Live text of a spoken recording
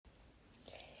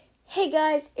Hey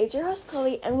guys, it's your host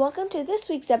Chloe, and welcome to this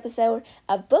week's episode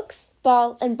of Books,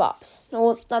 Ball, and Bops. No,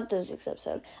 well, not this week's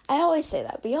episode. I always say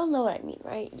that, but y'all know what I mean,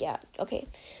 right? Yeah, okay.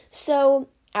 So,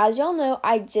 as y'all know,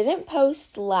 I didn't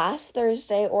post last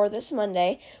Thursday or this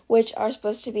Monday, which are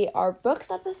supposed to be our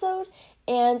books episode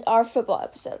and our football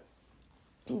episode.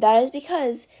 That is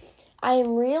because I am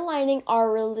realigning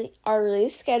our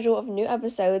release schedule of new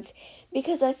episodes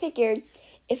because I figured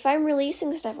if I'm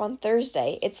releasing stuff on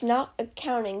Thursday, it's not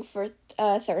accounting for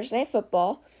Thursday Night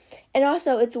Football, and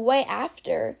also it's way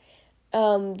after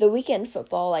the weekend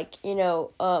football,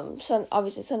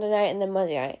 obviously Sunday night and then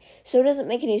Monday night, so it doesn't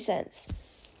make any sense.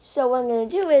 So what I'm going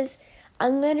to do is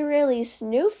I'm going to release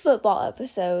new football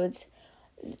episodes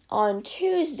on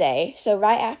Tuesday, so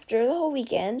right after the whole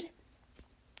weekend,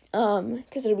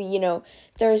 because it'll be,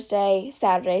 Thursday,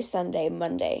 Saturday, Sunday,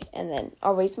 Monday, and then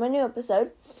I'll release my new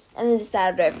episode. And then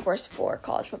Saturday, of course, for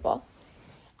college football.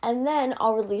 And then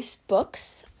I'll release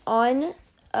books on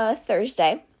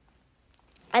Thursday.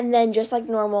 And then just like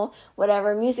normal,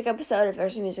 whatever music episode, if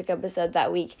there's a music episode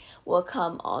that week, will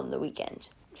come on the weekend.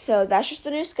 So that's just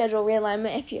the new schedule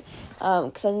realignment. If you,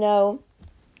 because I know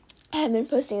I haven't been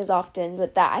posting as often,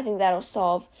 but I think that'll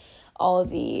solve all of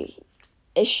the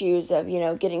issues of,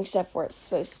 getting stuff where it's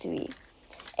supposed to be.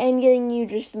 And getting you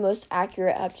just the most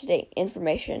accurate, up-to-date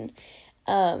information.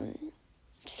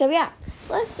 So yeah,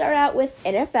 let's start out with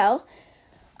NFL.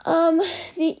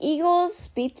 The Eagles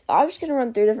I'm just gonna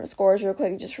run through different scores real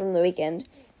quick just from the weekend.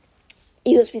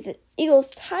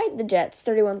 Eagles tied the Jets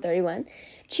 31-31.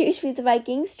 Chiefs beat the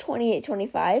Vikings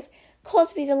 28-25.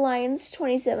 Colts beat the Lions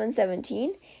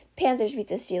 27-17. Panthers beat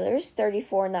the Steelers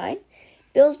 34-9.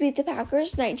 Bills beat the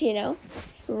Packers 19-0.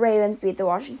 Ravens beat the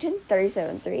Washington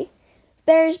 37-3.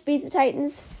 Bears beat the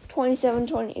Titans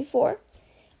 27-24.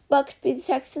 Bucks beat the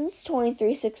Texans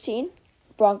 23-16.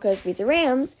 Broncos beat the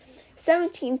Rams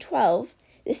 17-12.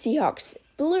 The Seahawks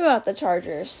blew out the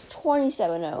Chargers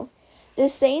 27-0. The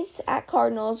Saints at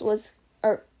Cardinals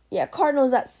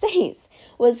Cardinals at Saints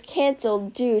was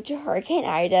canceled due to Hurricane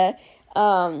Ida.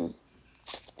 The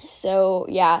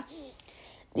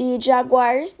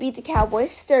Jaguars beat the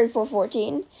Cowboys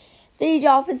 34-14. The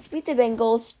Dolphins beat the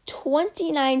Bengals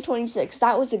 29-26.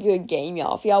 That was a good game,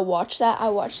 y'all. If y'all watched that, I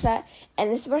watched that.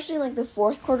 And especially, the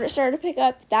fourth quarter started to pick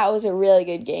up. That was a really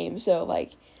good game. So,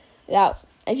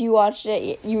 if you watched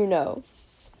it, you know.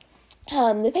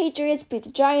 The Patriots beat the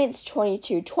Giants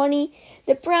 22-20.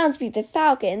 The Browns beat the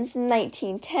Falcons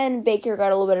 19-10. Baker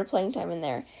got a little bit of playing time in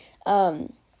there.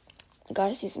 Got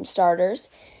to see some starters.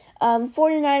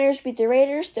 49ers beat the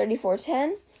Raiders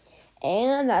 34-10.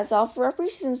 And that's all for our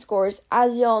preseason scores.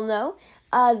 As y'all know,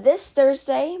 this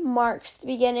Thursday marks the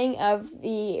beginning of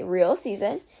the real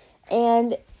season,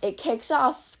 and it kicks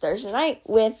off Thursday night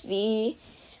with the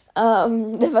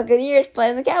Buccaneers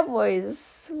playing the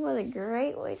Cowboys. What a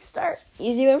great way to start!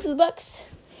 Easy win for the Bucks.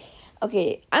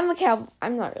 Okay, I'm not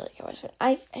really a Cowboys fan.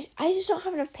 I just don't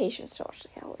have enough patience to watch the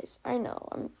Cowboys. I know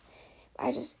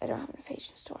I don't have enough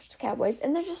patience to watch the Cowboys,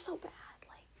 and they're just so bad.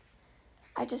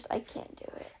 I can't do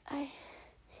it.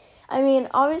 I mean,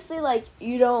 obviously,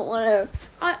 you don't want to...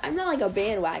 I'm not, a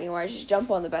bandwagon where I just jump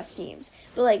on the best teams.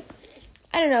 But,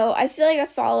 I don't know. I feel like I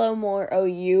follow more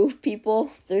OU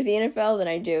people through the NFL than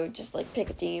I do just,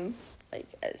 pick a team. I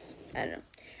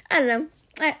don't know.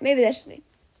 Maybe that's just me.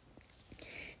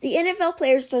 The NFL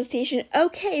Players Association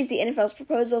okays the NFL's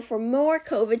proposal for more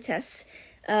COVID tests,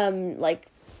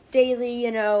 daily,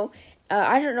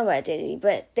 I don't know about daily,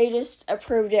 but they just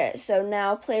approved it, so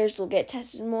now players will get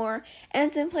tested more,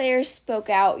 and some players spoke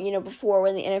out, before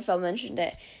when the NFL mentioned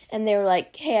it, and they were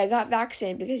like, hey, I got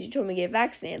vaccinated because you told me to get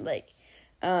vaccinated,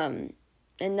 and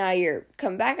now you're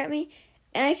coming back at me,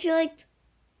 and I feel like,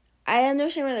 I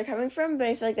understand where they're coming from, but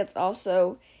I feel like that's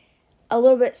also a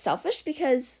little bit selfish,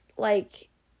 because,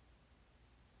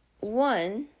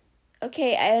 one,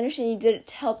 okay, I understand you did it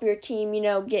to help your team,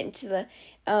 get into the,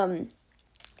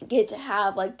 get to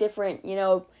have, different,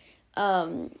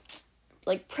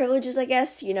 privileges, I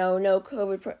guess, no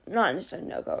COVID, not necessarily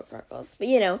no COVID protocols, but,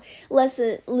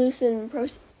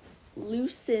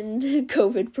 loosened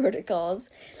COVID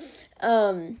protocols,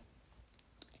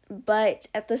 but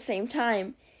at the same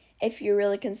time, if you're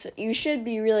really you should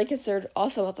be really concerned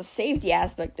also about the safety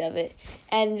aspect of it,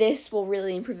 and this will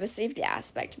really improve the safety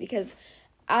aspect, because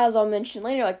as I'll mention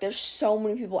later, there's so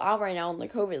many people out right now on the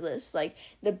COVID list.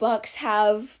 The Bucks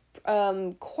have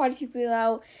quite a few people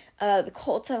out. The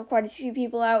Colts have quite a few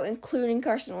people out, including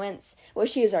Carson Wentz. Well,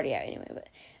 she was already out anyway,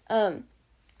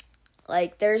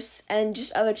 but there's, and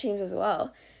just other teams as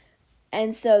well.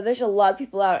 And so there's a lot of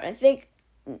people out, and I think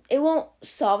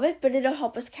solve it, but it'll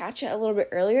help us catch it a little bit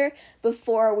earlier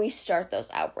before we start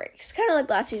those outbreaks. Kind of like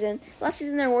last season. Last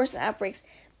season there were some outbreaks,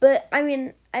 but I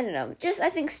mean, I don't know. Just I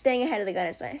think staying ahead of the gun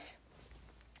is nice.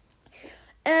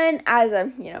 And as I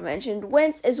mentioned,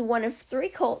 Wentz is one of 3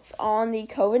 Colts on the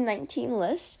COVID-19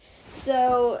 list.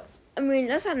 So I mean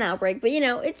that's not an outbreak, but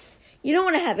it's you don't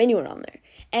want to have anyone on there.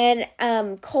 And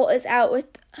Colt is out with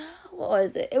what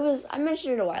was it? I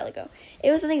mentioned it a while ago.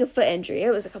 It was I think a foot injury.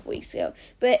 It was a couple weeks ago.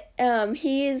 But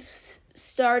he's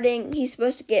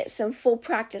supposed to get some full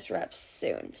practice reps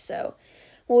soon. So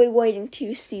we'll be waiting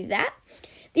to see that.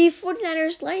 The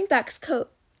 49ers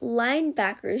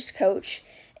linebackers coach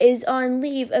is on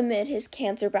leave amid his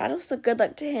cancer battle, so good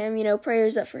luck to him.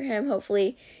 Prayers up for him.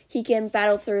 Hopefully he can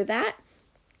battle through that.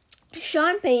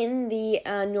 Sean Payton, the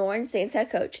New Orleans Saints head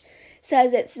coach,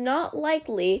 says it's not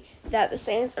likely that the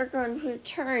Saints are going to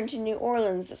return to New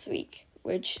Orleans this week,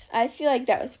 which I feel like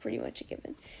that was pretty much a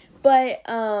given. But,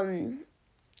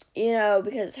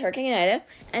 because it's Hurricane Ida,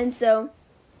 and so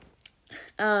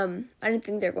I didn't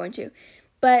think they're going to.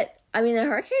 But, I mean, the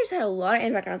Hurricanes had a lot of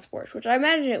impact on sports, which I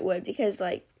imagine it would because,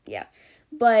 yeah.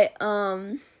 But,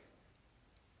 right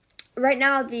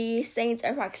now the Saints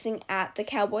are practicing at the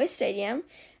Cowboys Stadium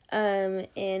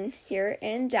here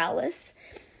in Dallas.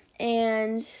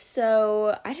 And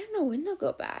so, I don't know when they'll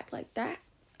go back. That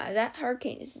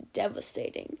hurricane is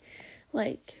devastating.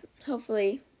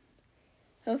 Hopefully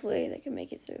they can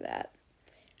make it through that.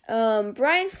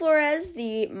 Brian Flores,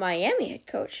 the Miami head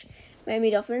coach, Miami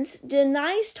Dolphins,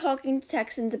 denies talking to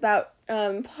Texans about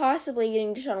possibly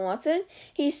getting Deshaun Watson.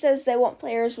 He says they want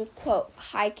players with, quote,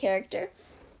 high character.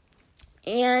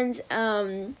 And,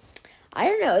 I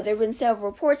don't know, there have been several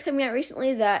reports coming out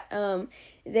recently that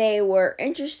they were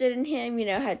interested in him,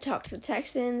 had talked to the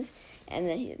Texans, and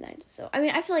then he denied it. So, I mean,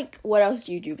 I feel like, what else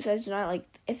do you do besides not,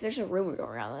 if there's a rumor going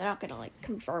around, they're not gonna,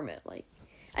 confirm it,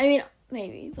 I mean,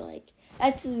 maybe, but,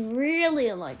 that's really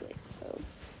unlikely, so.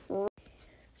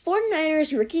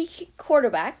 49ers rookie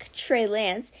quarterback, Trey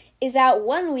Lance, is out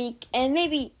 1 week, and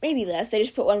maybe less, they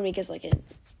just put 1 week as,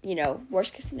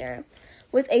 worst case scenario,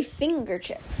 with a finger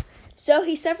chip. So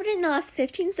he suffered in the last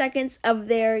 15 seconds of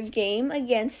their game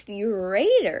against the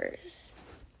Raiders.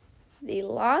 The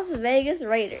Las Vegas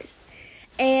Raiders.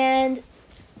 And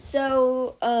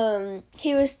so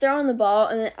he was throwing the ball,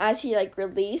 and then as he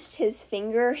released, his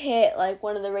finger hit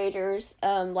one of the Raiders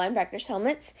linebackers'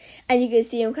 helmets, and you could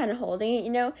see him kind of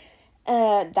holding it,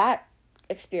 that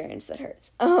experience that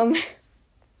hurts.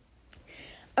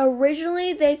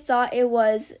 Originally, they thought it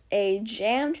was a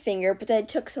jammed finger, but they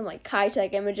took some,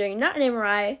 high-tech imaging, not an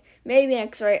MRI, maybe an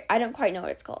X-ray, I don't quite know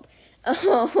what it's called.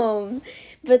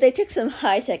 But they took some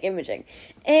high-tech imaging,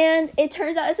 and it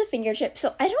turns out it's a finger chip,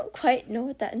 so I don't quite know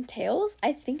what that entails.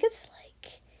 I think it's,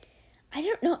 I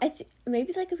don't know,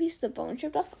 maybe, a piece of the bone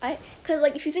chipped off, because,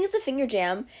 if you think it's a finger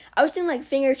jam, I was thinking,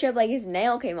 finger chip, his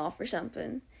nail came off or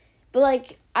something,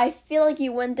 but, I feel like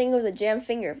you wouldn't think it was a jammed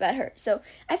finger if that hurt, so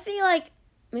I feel like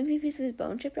maybe a piece of his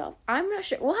bone chipped off. I'm not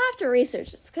sure. We'll have to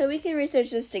research this, because we can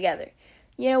research this together.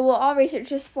 We'll all research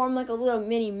this, form a little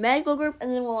mini medical group,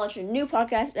 and then we'll launch a new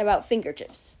podcast about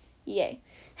fingertips. Yay.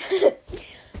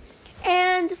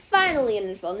 And finally, in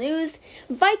NFL news,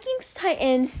 Vikings tight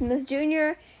end Smith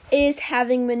Jr. is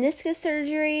having meniscus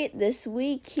surgery this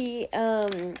week. He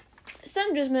summed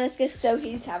his meniscus, so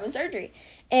he's having surgery.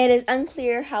 And it is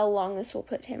unclear how long this will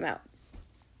put him out.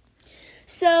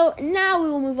 So, now we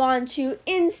will move on to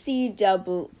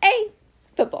NCAA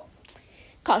football.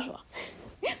 College football.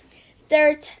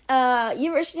 Their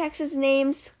University of Texas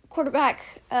names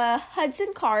quarterback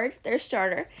Hudson Card, their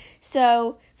starter.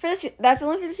 So, that's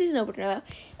only for the season opener, though.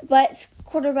 But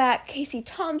quarterback Casey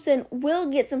Thompson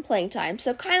will get some playing time.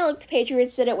 So, kind of like the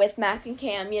Patriots did it with Mac and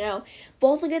Cam,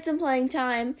 both will get some playing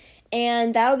time.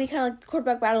 And that'll be kind of like the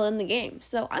quarterback battle in the game.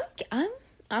 So, I'm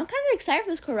kind of excited for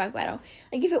this quarterback battle.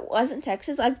 If it wasn't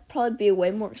Texas, I'd probably be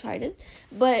way more excited.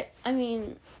 But, I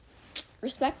mean,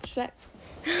 respect.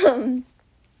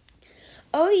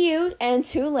 OU and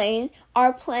Tulane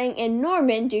are playing in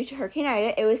Norman due to Hurricane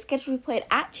Ida. It was scheduled to be played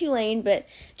at Tulane, but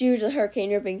due to the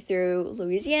hurricane ripping through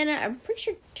Louisiana, I'm pretty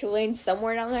sure Tulane's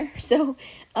somewhere down there. So,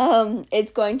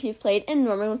 it's going to be played in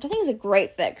Norman, which I think is a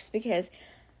great fix, because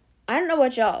I don't know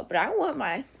about y'all, but I want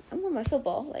my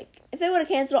football. If they would have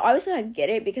canceled, obviously I get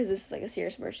it because this is a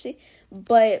serious emergency.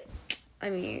 But, I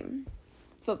mean,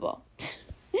 football.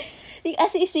 The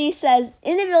SEC says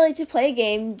inability to play a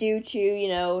game due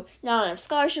to, not enough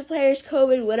scholarship players,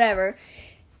 COVID, whatever,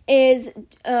 is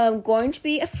going to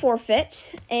be a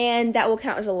forfeit, and that will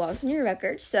count as a loss in your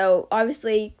record. So,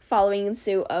 obviously, following in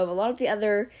suit of a lot of the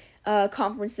other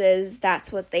conferences,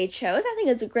 that's what they chose. I think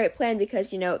it's a great plan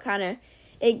because,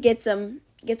 it gets them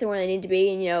where they need to be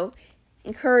and,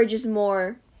 encourages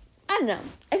more. I don't know.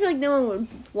 I feel like no one would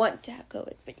want to have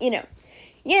COVID, but,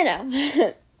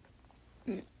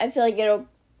 I feel like it'll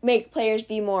make players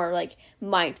be more,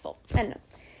 mindful. I don't know.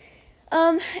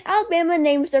 Alabama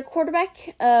names their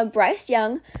quarterback, Bryce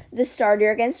Young, the starter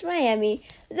against Miami.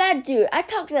 That dude, I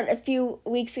talked about it a few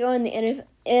weeks ago in the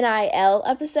NIL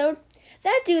episode.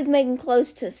 That dude's making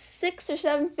close to 6 or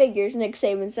 7 figures, Nick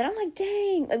Saban said. I'm like,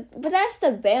 dang. But that's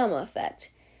the Bama effect.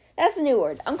 That's the new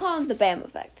word. I'm calling it the Bama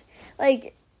effect.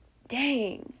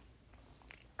 Dang.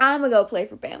 I'm going to go play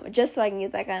for Bama just so I can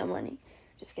get that kind of money.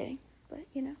 Just kidding. But,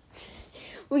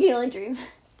 we can only dream.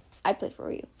 I'd play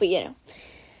for you. But,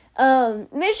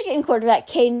 Michigan quarterback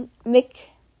Caden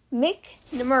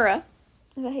McNamara,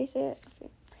 is that how you say it?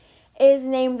 Okay. Is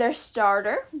named their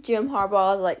starter. Jim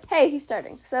Harbaugh is like, hey, he's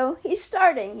starting. So he's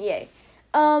starting, yay.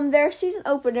 Their season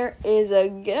opener is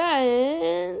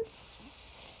against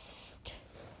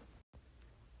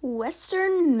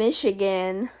Western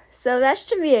Michigan. So that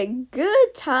should be a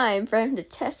good time for him to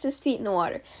test his feet in the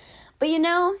water. But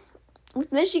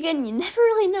with Michigan, you never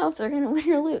really know if they're going to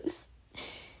win or lose.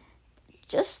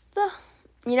 That's the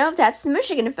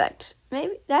Michigan effect.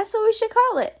 Maybe that's what we should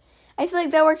call it. I feel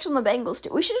like that works on the Bengals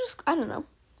too. We should I don't know.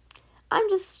 I'm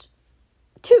just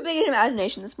too big in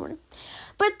imagination this morning.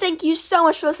 But thank you so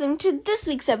much for listening to this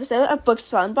week's episode of Books,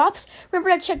 Ball, and Bops.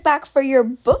 Remember to check back for your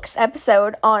books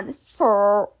episode on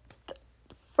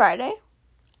Thursday.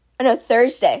 I'm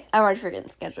already forgetting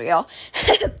the schedule, y'all.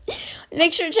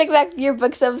 Make sure to check back your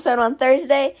books episode on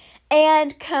Thursday.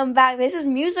 And come back. This is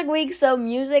music week, so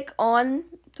music on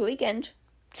the weekend.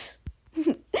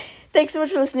 Thanks so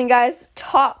much for listening, guys.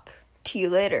 Talk to you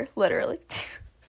later, literally.